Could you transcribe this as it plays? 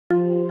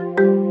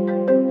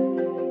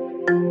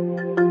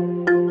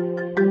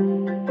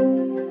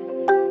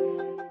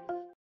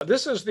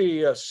this is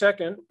the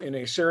second in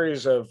a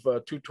series of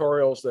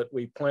tutorials that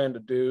we plan to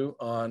do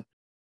on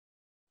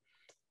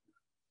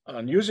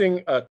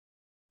using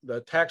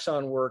the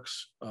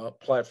TaxonWorks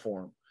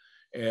platform.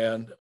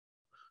 And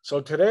so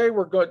today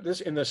we're going,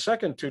 in the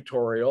second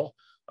tutorial,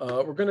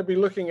 we're going to be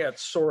looking at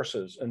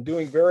sources and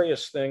doing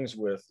various things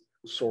with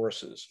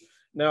sources.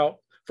 Now,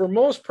 for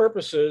most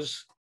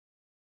purposes,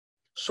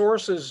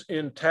 sources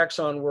in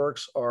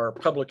TaxonWorks are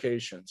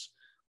publications.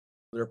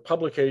 They're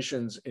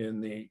publications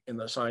in the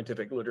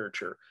scientific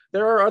literature.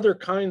 There are other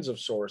kinds of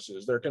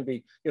sources. There can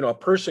be, a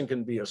person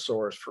can be a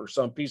source for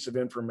some piece of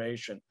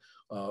information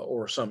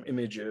or some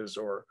images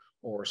or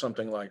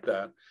something like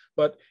that.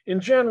 But in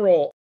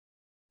general,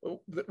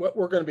 what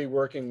we're going to be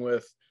working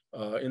with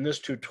in this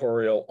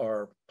tutorial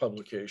are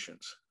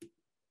publications.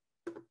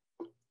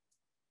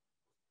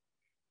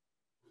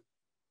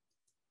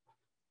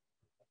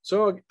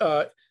 So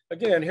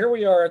again, here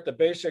we are at the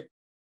basic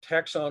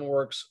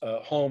TaxonWorks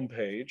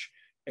homepage,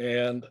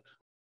 and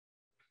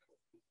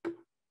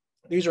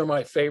these are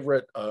my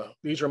favorite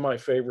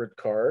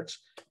cards.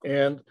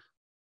 And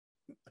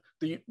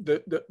the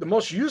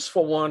most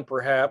useful one,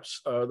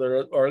 perhaps,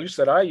 or at least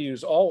that I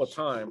use all the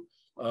time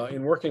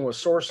in working with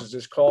sources,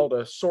 is called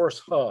a source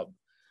hub.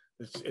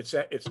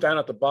 It's down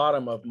at the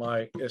bottom of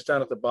my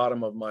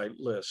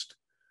list.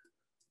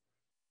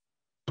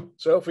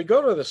 So if we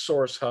go to the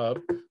source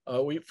hub,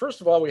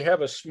 first of all we have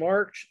a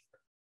smart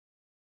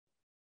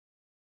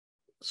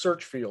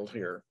search field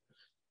here,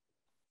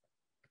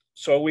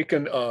 so we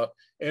can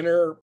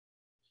enter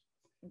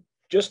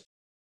just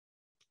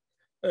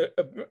a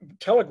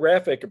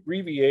telegraphic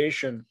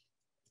abbreviation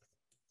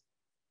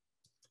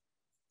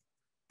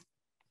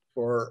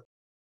for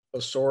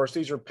a source.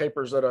 These are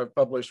papers that I've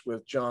published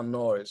with John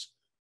Noyes.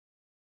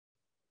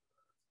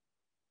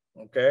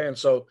 Okay, and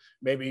so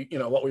maybe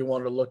what we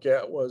wanted to look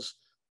at was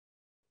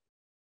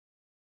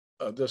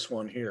this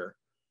one here.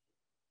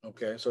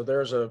 Okay, so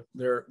there's a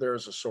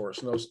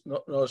source.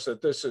 Notice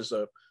that this is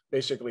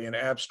basically an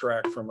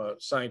abstract from a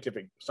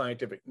scientific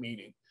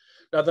meeting.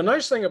 Now, the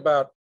nice thing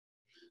about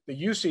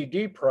the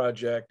UCD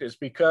project is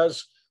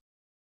because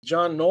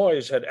John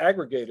Noyes had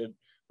aggregated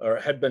or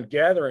had been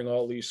gathering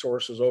all these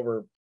sources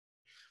over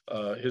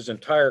his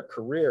entire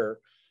career,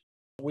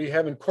 we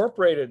have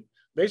incorporated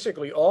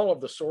basically all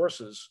of the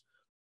sources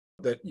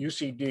that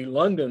UCD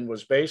London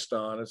was based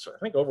on. It's, I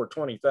think, over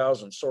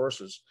 20,000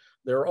 sources.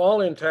 They're all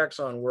in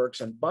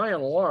TaxonWorks, and by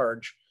and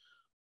large,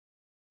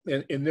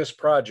 in this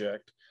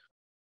project,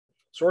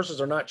 sources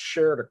are not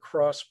shared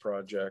across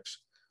projects,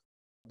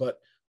 but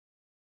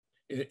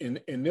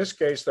in this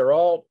case, they're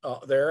all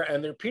there,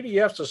 and they're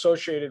PDFs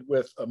associated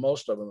with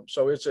most of them.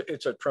 So it's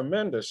a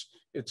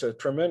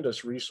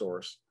tremendous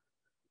resource.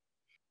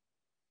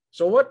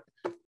 So what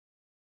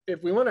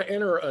if we want to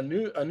enter a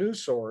new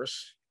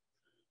source?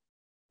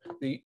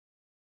 I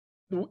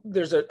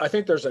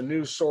think there's a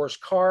new source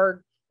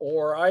card,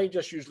 or I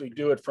just usually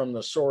do it from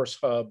the source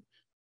hub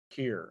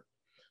here.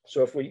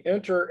 So if we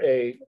enter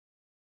a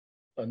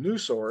new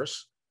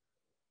source,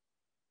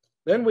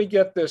 then we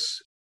get the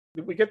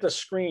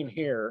screen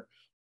here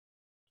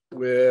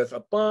with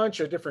a bunch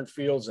of different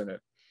fields in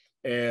it.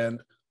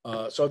 And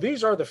so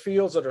these are the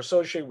fields that are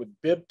associated with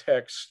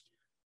BibTeX,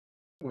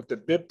 with the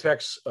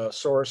BibTeX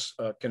source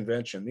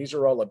convention. These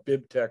are all the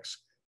BibTeX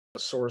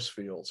source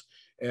fields.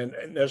 And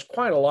there's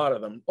quite a lot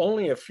of them,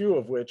 only a few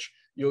of which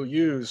you'll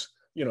use,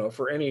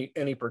 for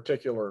any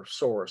particular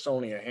source,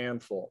 only a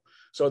handful.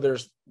 So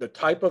there's the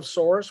type of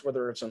source,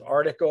 whether it's an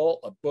article,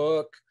 a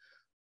book.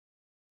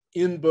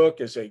 In book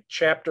is a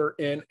chapter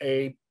in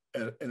a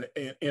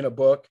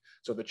book.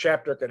 So the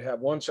chapter could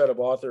have one set of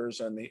authors,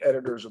 and the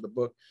editors of the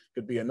book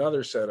could be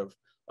another set of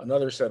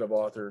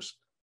authors,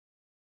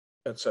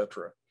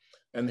 etc.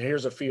 And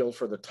here's a field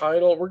for the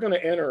title. We're going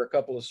to enter a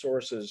couple of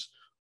sources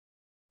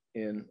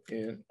in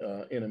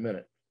a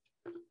minute.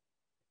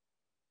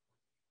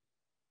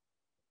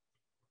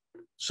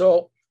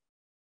 So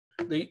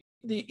the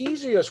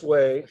easiest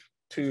way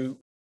to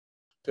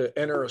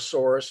enter a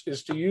source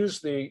is to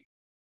use the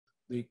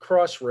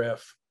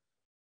crossref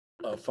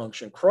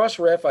function.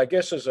 Crossref, I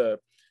guess, is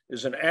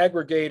an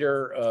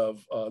aggregator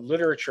of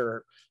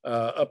literature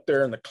up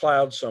there in the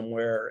cloud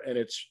somewhere, and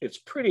it's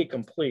pretty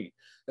complete.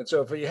 And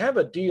so if you have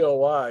a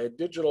DOI,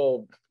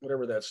 digital,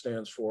 whatever that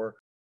stands for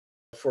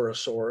a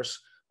source,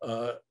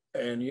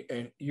 and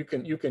you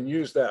can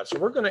use that. So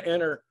we're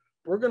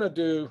going to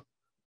do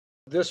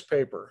this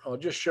paper. I'll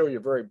just show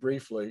you very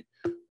briefly.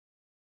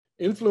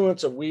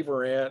 Influence of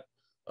weaver ant,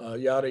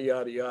 yada,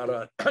 yada,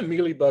 yada,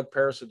 mealybug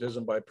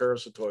parasitism by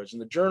parasitoids in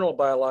the Journal of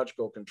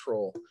Biological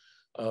Control.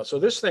 So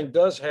this thing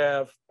does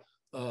have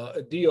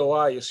a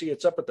DOI. You see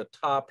it's up at the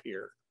top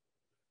here.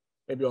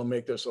 Maybe I'll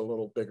make this a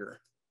little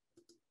bigger.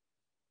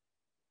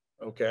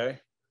 Okay,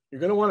 you're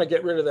going to want to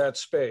get rid of that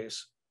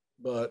space,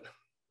 but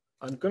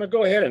I'm going to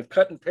go ahead and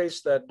cut and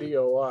paste that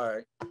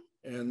DOI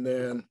and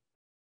then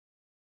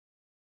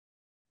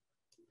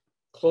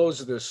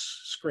close this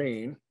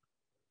screen.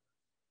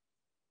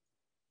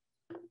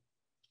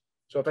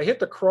 So if I hit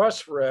the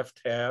Crossref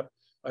tab,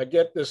 I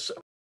get this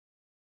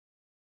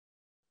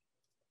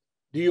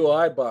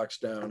DOI box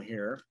down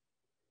here.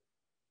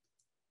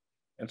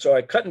 And so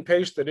I cut and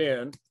paste it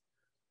in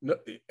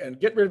and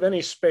get rid of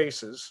any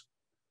spaces.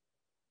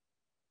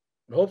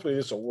 And hopefully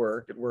this will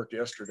work. It worked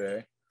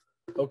yesterday.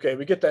 Okay,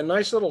 we get that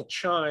nice little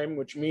chime,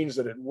 which means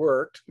that it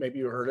worked. Maybe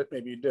you heard it,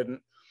 maybe you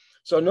didn't.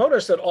 So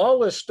notice that all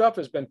this stuff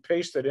has been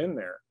pasted in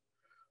there.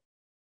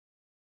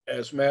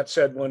 As Matt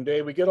said one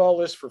day, we get all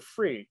this for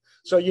free.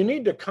 So you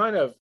need to kind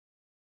of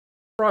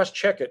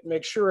cross-check it,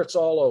 make sure it's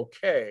all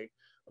okay.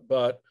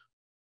 But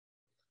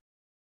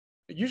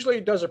usually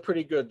it does a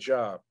pretty good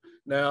job.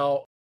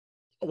 Now,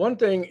 one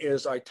thing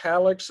is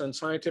italics and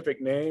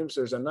scientific names.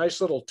 There's a nice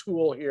little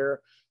tool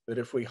here that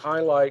if we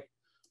highlight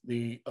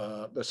the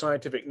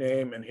scientific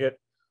name and hit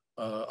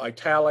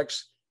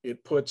italics,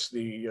 it puts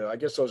the, I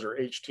guess those are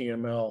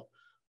HTML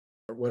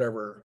or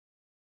whatever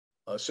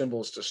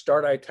symbols to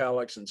start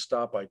italics and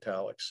stop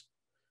italics.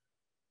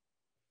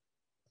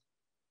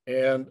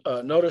 And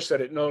notice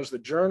that it knows the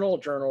journal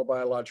of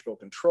biological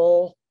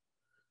control.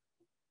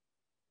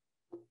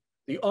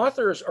 The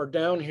authors are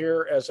down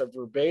here as a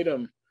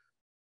verbatim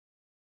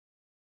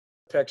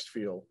text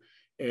field,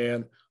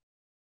 and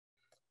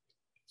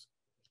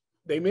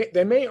they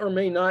may or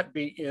may not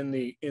be in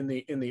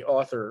the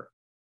author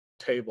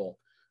table.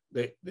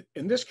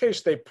 In this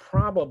case, they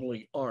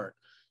probably aren't.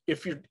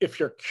 If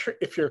you're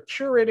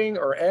curating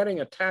or adding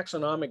a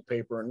taxonomic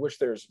paper in which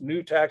there's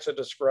new taxa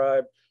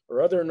described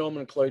or other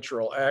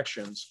nomenclatural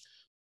actions,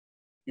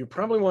 you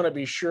probably want to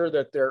be sure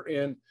that they're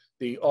in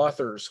the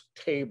author's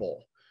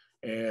table.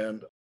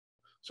 And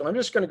so I'm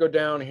just going to go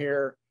down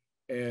here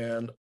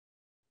and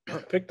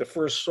pick the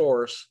first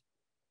source.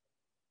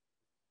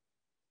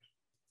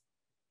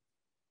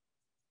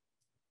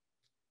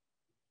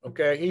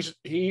 Okay,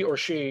 he or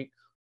she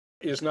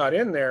is not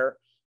in there,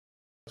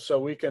 so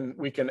we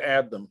can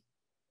add them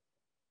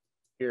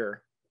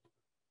here.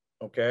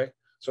 Okay,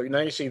 so now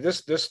you see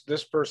this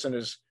person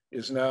is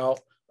now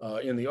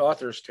in the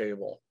authors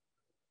table.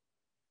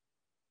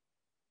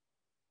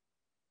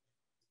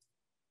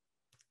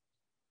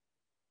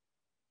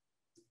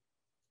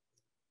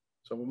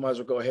 So we might as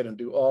well go ahead and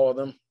do all of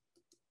them.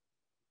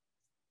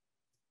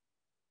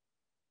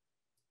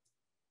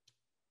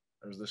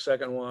 There's the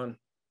second one.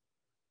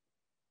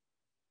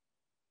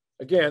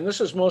 Again,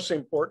 this is mostly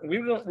important. We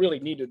don't really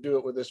need to do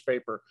it with this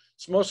paper.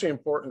 It's mostly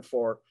important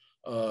for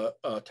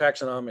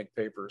taxonomic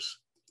papers,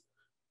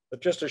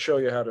 but just to show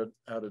you how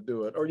to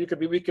do it. Or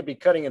we could be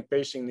cutting and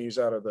pasting these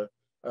out of the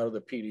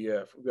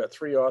PDF. We've got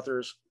 3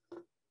 authors. I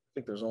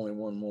think there's only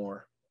one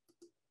more.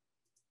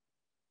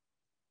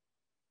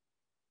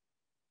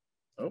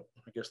 Oh,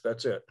 I guess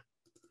that's it.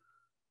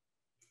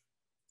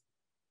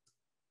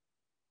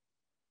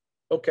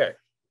 Okay.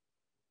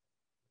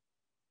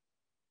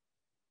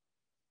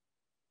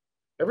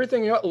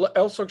 Everything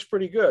else looks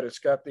pretty good. It's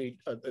got the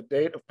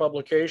date of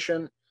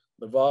publication,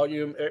 the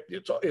volume,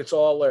 it's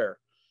all there.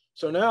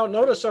 So now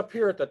notice up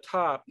here at the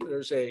top,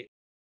 there's a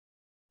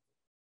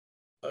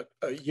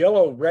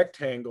yellow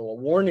rectangle, a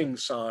warning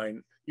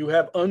sign. You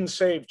have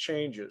unsaved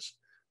changes.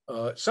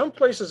 Some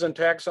places in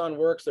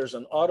TaxonWorks, there's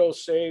an auto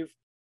save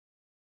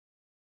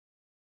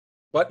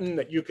button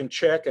that you can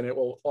check and it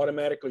will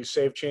automatically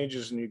save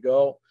changes and you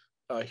go.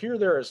 Here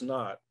there is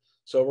not.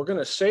 So we're going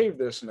to save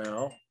this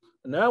now.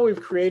 And now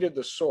we've created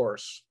the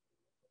source.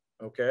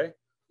 Okay,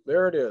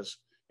 there it is.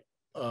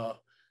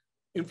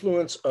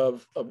 Influence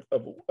of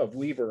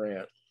weaver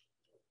ant.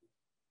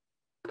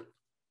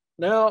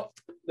 Now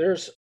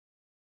there's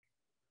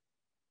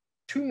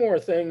 2 more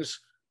things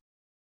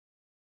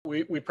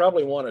we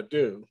probably want to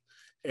do.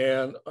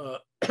 And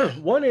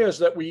one is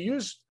that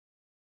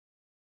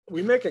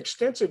we make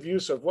extensive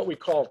use of what we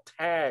call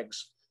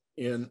tags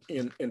in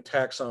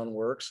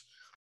TaxonWorks.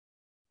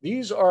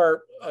 These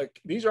are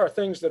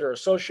things that are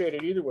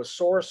associated either with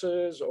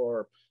sources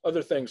or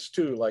other things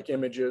too, like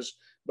images,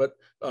 but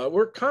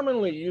we're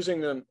commonly using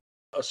them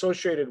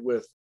associated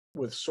with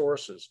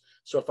sources.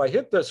 So if I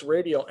hit this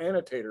radial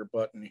annotator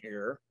button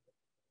here,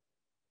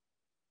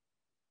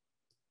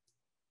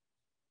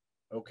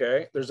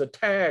 okay, there's a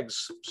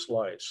tags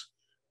slice,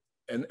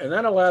 and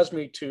that allows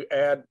me to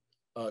add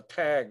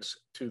tags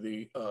to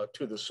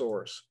the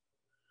source.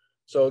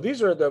 So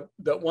these are the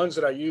ones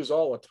that I use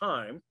all the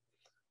time.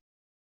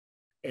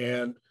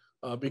 And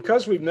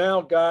because we've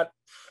now got,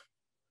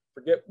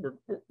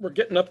 we're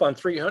getting up on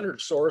 300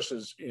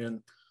 sources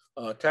in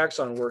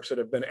TaxonWorks that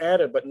have been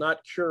added but not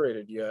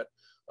curated yet.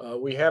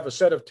 We have a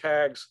set of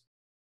tags.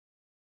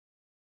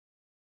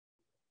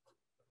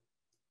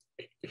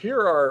 Here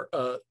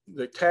are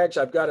the tags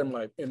I've got in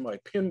my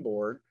pin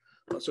board.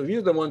 So these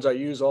are the ones I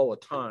use all the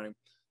time.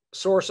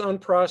 Source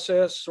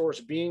unprocessed, source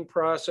being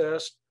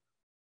processed,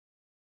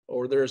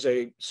 or there's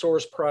a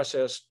source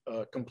processed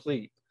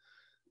complete.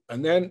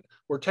 And then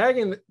we're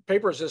tagging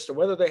papers as to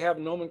whether they have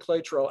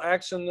nomenclatural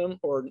acts in them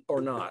or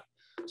not.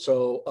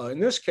 So in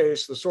this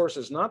case, the source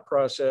is not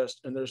processed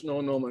and there's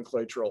no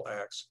nomenclatural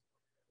acts.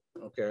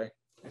 Okay,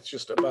 it's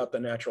just about the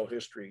natural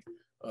history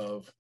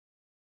of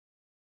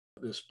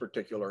this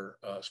particular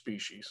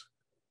species.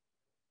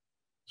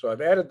 So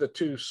I've added the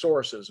 2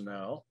 sources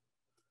now.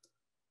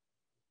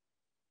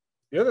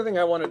 The other thing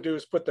I want to do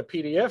is put the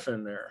PDF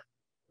in there.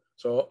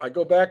 So I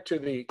go back to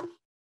the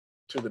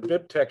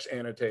BibTeX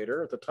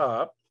annotator at the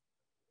top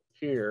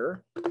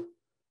here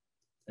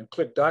and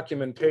click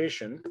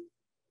documentation.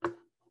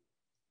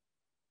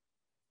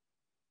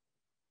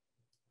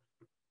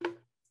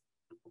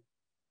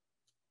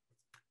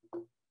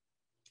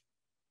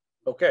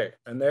 Okay,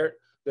 and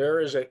there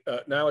is a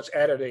now it's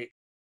added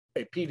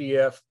a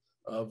PDF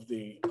of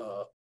the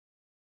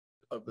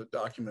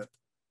document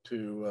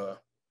to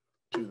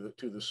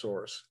the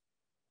source.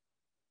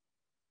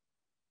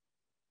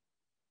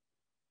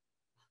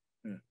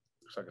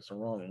 Looks like it's the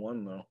wrong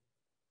one though.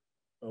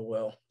 Oh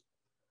well.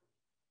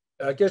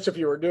 I guess if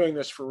you were doing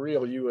this for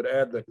real, you would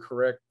add the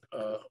correct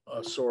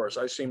source.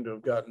 I seem to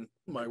have gotten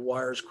my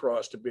wires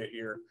crossed a bit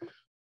here.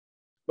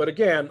 But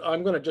again,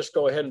 I'm going to just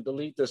go ahead and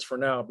delete this for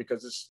now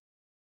because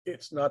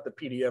it's not the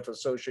PDF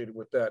associated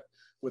with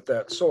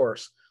that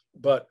source.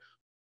 But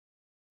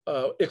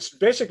it's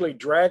basically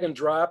drag and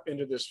drop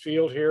into this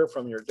field here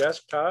from your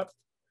desktop.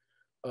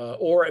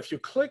 Or if you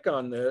click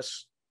on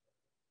this,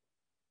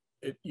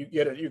 you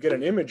get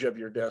an image of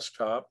your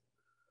desktop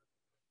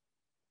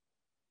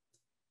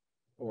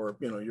or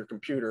your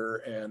computer,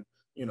 and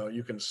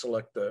you can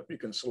select the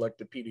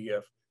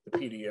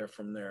PDF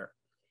from there.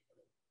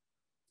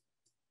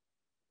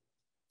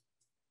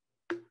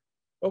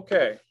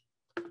 Okay,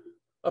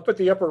 up at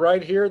the upper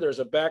right here, there's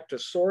a back to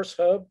source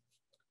hub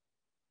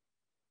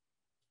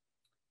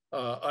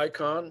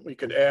icon. We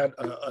could add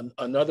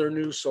another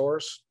new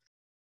source.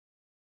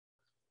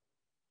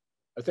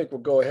 I think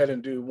we'll go ahead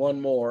and do one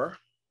more.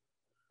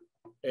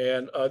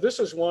 And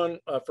this is one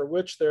for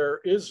which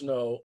there is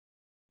no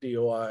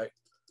DOI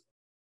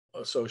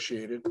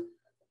associated.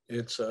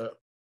 It's a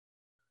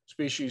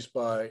species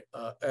by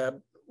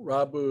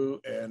Abd-Rabou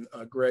and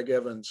Greg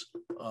Evans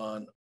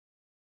on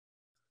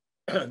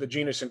the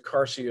genus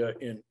Encarsia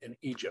in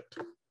Egypt.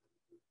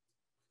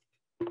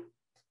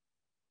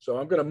 So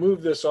I'm going to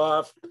move this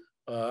off.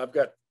 I've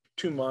got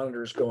two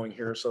monitors going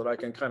here so that I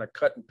can kind of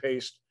cut and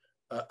paste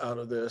out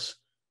of this.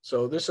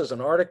 So this is an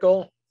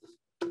article.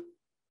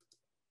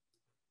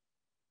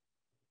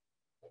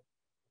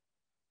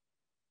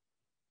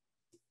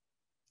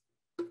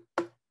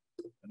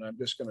 And I'm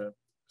just going to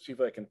see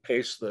if I can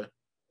paste the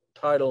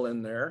title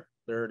in there.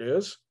 There it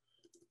is.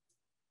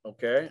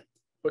 Okay.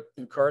 Put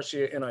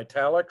Encarsia in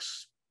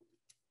italics.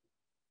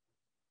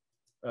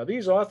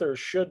 These authors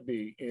should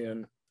be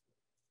in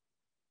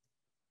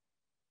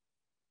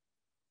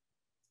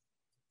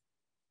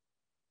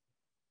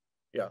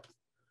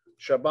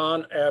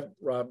Shaaban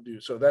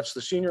Abd-Rabou. So that's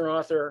the senior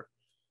author,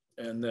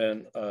 and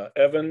then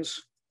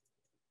Evans,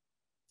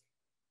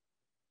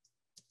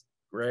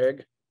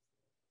 Gregory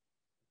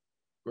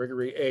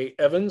A.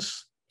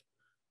 Evans,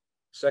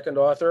 second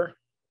author.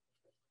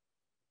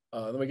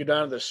 Then we go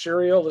down to the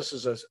serial. This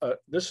is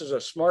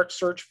a smart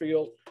search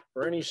field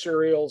for any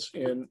serials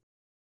in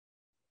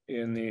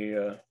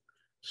the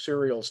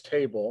serials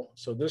table.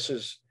 So this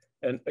is,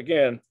 and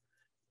again,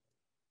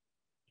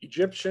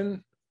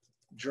 Egyptian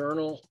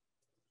Journal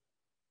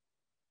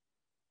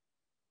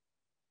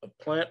of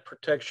Plant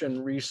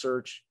Protection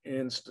Research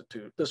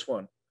Institute. This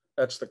one,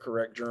 that's the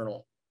correct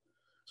journal.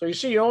 So you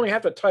see, you only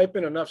have to type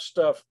in enough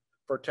stuff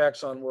for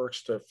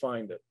TaxonWorks to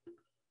find it.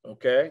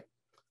 Okay.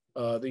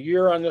 The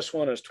year on this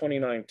one is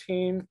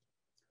 2019.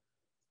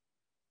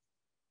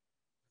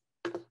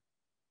 I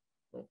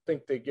don't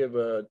think they give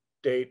a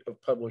date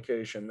of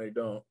publication. They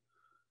don't.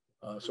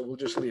 So we'll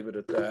just leave it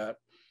at that.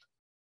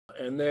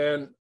 And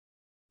then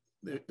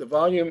the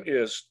volume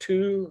is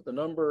 2. The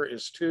number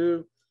is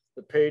 2.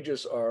 The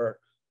pages are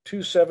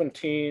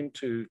 217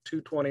 to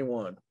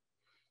 221.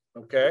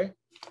 Okay.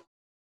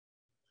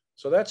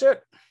 So that's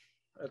it.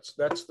 That's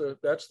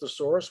the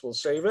source. We'll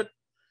save it.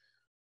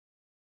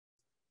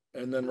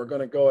 And then we're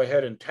going to go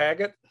ahead and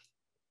tag it.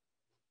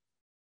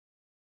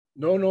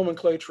 No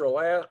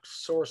nomenclatural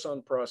acts, source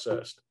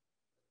unprocessed.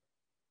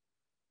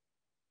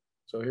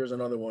 So here's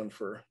another one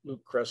for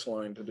Luke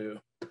Cressline to do.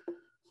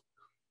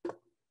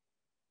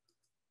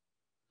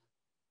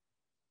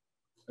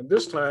 And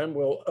this time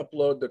we'll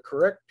upload the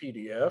correct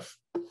PDF.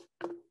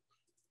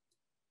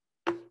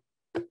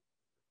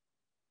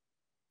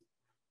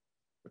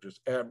 Which is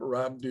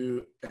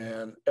Abd-Rabou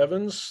and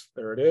Evans.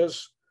 There it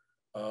is.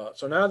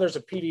 So now there's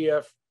a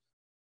PDF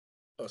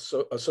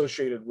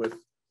associated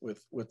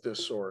with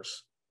this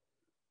source.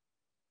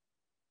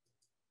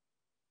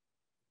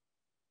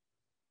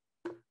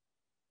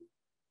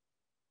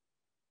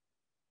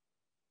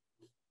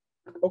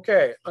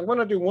 Okay, I'm going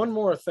to do one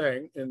more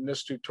thing in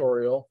this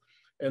tutorial,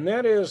 and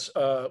that is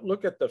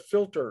look at the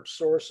filter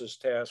sources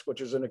task,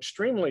 which is an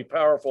extremely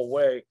powerful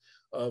way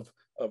of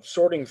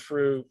sorting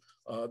through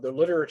the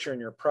literature in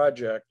your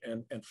project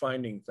and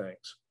finding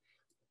things.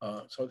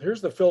 So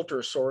here's the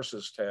filter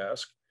sources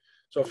task.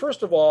 So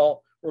first of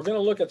all, we're going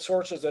to look at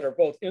sources that are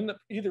both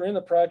either in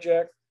the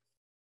project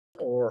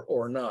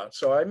or not.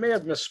 So I may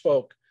have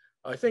misspoke.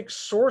 I think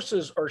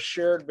sources are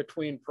shared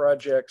between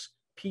projects.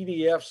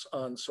 PDFs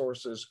on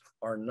sources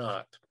are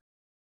not,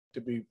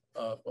 to be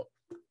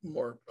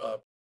more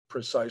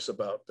precise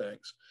about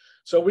things.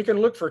 So we can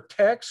look for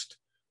text,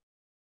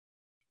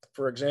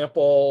 for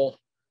example,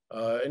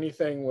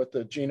 anything with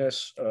the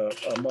genus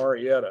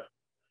Marietta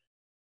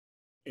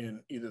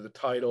in either the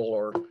title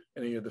or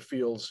any of the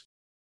fields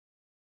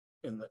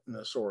in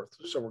the source.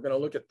 So we're going to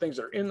look at things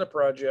that are in the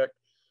project,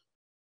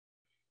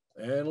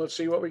 and let's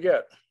see what we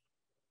get.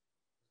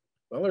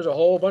 Well, there's a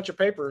whole bunch of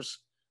papers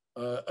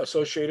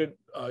associated,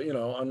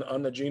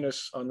 on the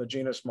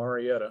genus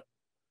Marietta.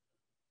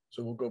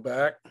 So we'll go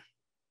back.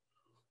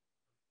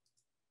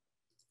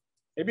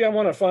 Maybe I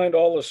want to find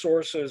all the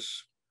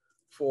sources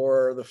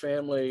for the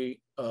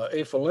family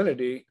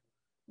Aphelinidae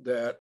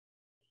that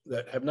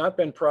have not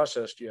been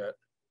processed yet.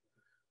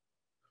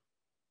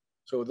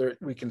 So there,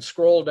 we can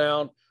scroll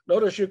down.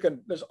 Notice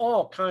there's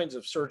all kinds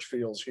of search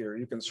fields here.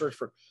 You can search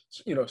for,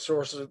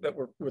 sources that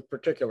were with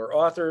particular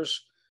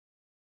authors,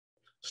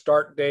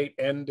 start date,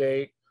 end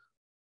date,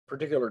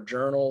 particular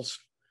journals.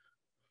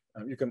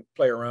 You can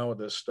play around with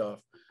this stuff.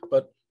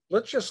 But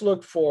let's just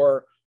look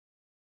for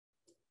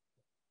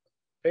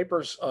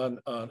papers on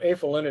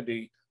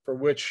Aphelinidae for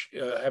which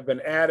have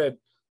been added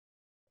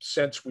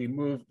since we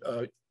moved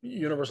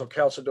Universal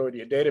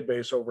Chalcidoidea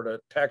database over to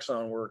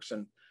TaxonWorks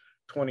in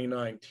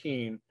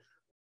 2019.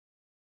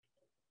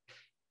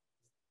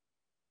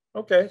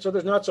 Okay, so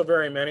there's not so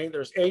very many.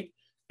 There's eight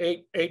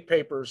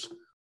papers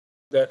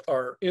that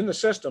are in the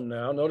system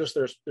now. Notice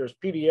there's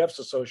PDFs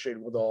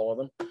associated with all of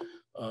them.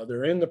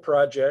 They're in the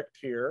project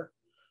here.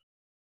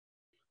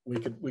 We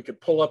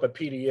could pull up a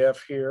PDF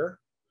here.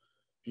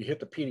 If you hit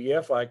the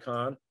PDF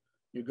icon,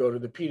 you go to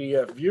the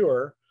PDF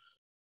viewer,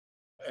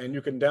 and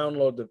you can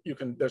download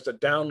there's a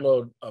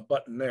download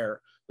button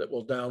there that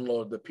will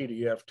download the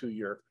PDF to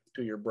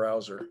your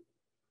browser.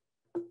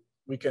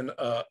 We can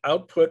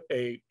output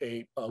a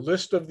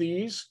list of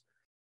these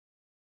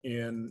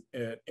in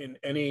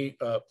any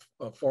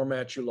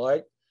format you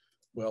like.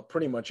 Well,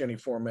 pretty much any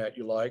format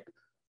you like.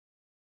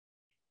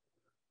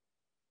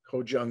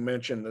 Ho-Jung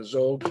mentioned the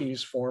Zoe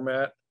keys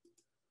format.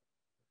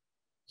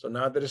 So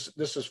now that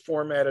this is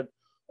formatted,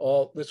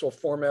 this will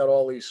format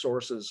all these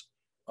sources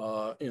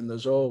in the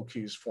Zoe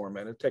keys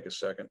format. It'll take a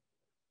second.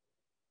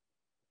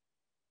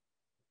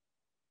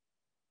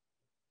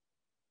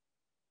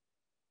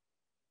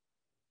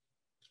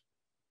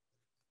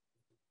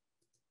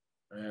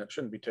 It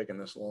shouldn't be taking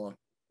this long.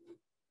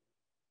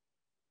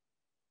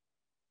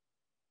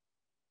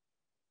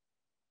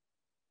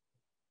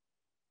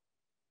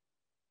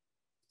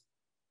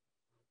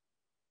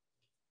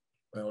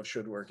 Well, it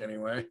should work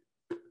anyway.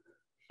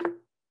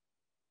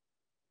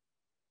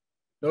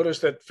 Notice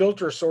that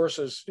filter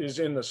sources is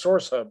in the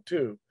source hub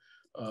too.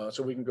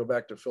 So we can go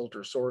back to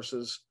filter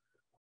sources.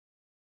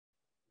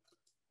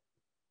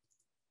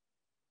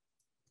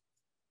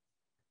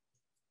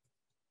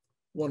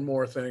 One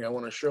more thing I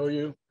want to show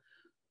you.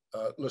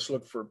 Let's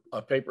look for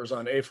papers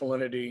on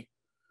Aphelinidae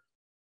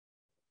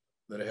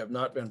that have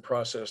not been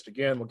processed.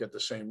 Again, we'll get the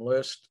same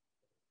list.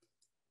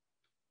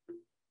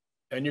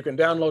 And you can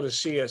download a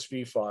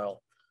CSV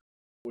file,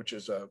 which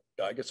is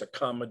I guess a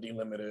comma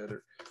delimited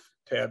or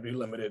tab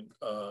delimited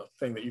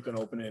thing that you can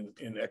open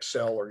in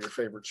Excel or your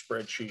favorite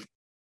spreadsheet,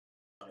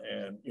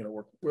 and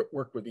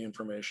work with the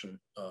information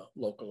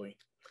locally.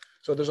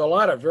 So there's a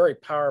lot of very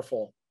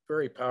powerful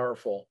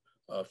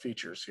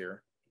features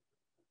here.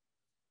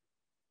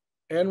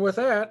 And with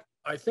that,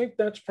 I think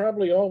that's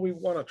probably all we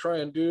want to try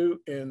and do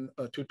in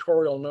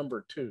tutorial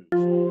number 2.